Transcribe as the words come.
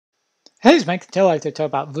Hey, it's Mike. Today I'd like to talk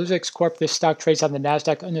about Vuzix Corp. This stock trades on the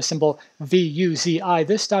NASDAQ under symbol VUZI.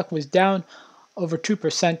 This stock was down over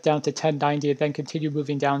 2% down to 1090 and then continued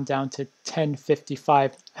moving down to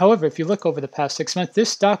 1055. However, if you look over the past 6 months,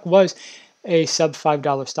 this stock was a sub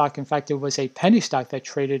 $5 stock. In fact, it was a penny stock that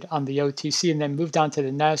traded on the OTC and then moved on to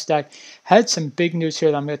the NASDAQ. Had some big news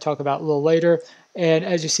here that I'm going to talk about a little later. And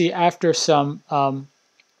as you see, after some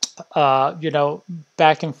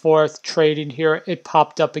back and forth trading here, it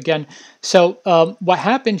popped up again. So what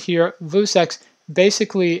happened here, Vuzix,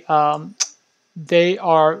 basically they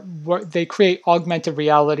create augmented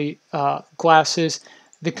reality glasses.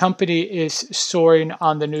 The company is soaring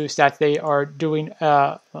on the news that they are doing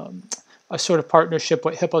a sort of partnership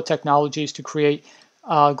with Hippo Technologies to create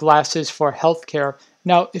glasses for healthcare.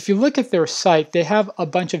 Now, if you look at their site, they have a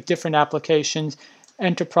bunch of different applications: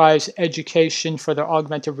 enterprise, education for their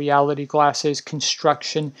augmented reality glasses,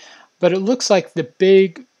 construction. But it looks like the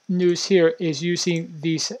big news here is using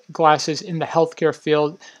these glasses in the healthcare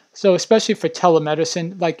field. So especially for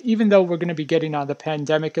telemedicine, like even though we're going to be getting out of the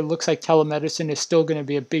pandemic, it looks like telemedicine is still going to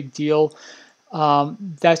be a big deal.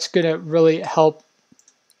 That's going to really help.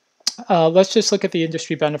 Let's just look at the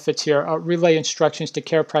industry benefits here. Relay instructions to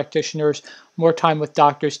care practitioners, more time with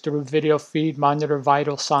doctors through video feed, monitor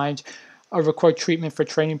vital signs, record treatment for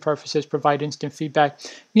training purposes, provide instant feedback.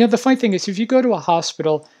 You know, the funny thing is, if you go to a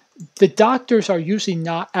hospital, the doctors are usually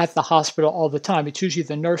not at the hospital all the time. It's usually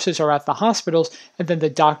the nurses are at the hospitals, and then the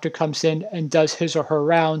doctor comes in and does his or her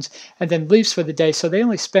rounds and then leaves for the day. So they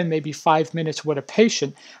only spend maybe 5 minutes with a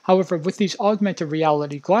patient. However, with these augmented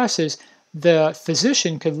reality glasses, the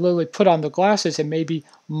physician could literally put on the glasses and maybe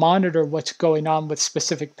monitor what's going on with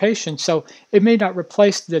specific patients. So it may not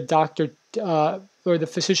replace the doctor or the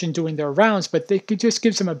physician doing their rounds, but it just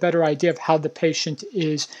gives them a better idea of how the patient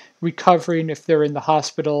is recovering, if they're in the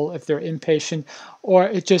hospital, if they're inpatient, or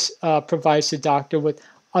it just provides the doctor with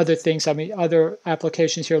other things. I mean, other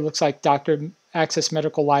applications here looks like doctor access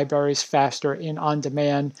medical libraries faster in on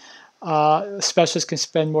demand. Specialists can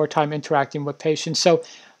spend more time interacting with patients. So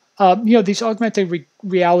these augmented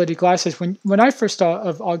reality glasses, when I first thought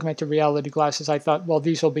of augmented reality glasses, I thought, well,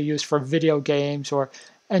 these will be used for video games or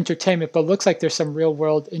entertainment, but it looks like there's some real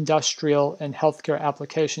world industrial and healthcare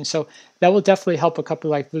applications. So that will definitely help a company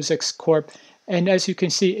like Vuzix Corp. And as you can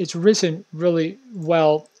see, it's risen really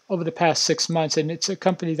well over the past 6 months, and it's a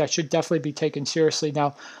company that should definitely be taken seriously.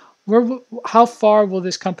 Now, how far will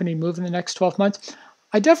this company move in the next 12 months?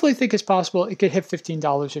 I definitely think it's possible it could hit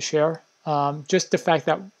 $15 a share. Just the fact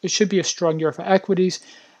that it should be a strong year for equities.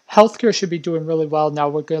 Healthcare should be doing really well. Now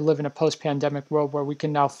we're going to live in a post-pandemic world where we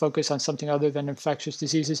can now focus on something other than infectious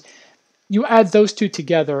diseases. You add those two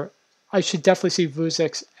together, I should definitely see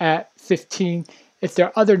Vuzix at 15. If there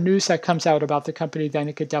are other news that comes out about the company, then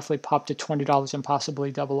it could definitely pop to $20 and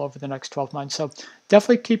possibly double over the next 12 months. So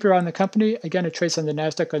definitely keep your eye on the company. Again, it trades on the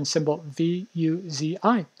NASDAQ on symbol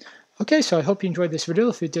VUZI. Okay, so I hope you enjoyed this video.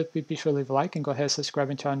 If you did, be sure to leave a like and go ahead and subscribe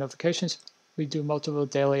and turn on notifications. We do multiple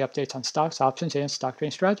daily updates on stocks, options, and stock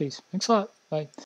trading strategies. Thanks a lot. Bye.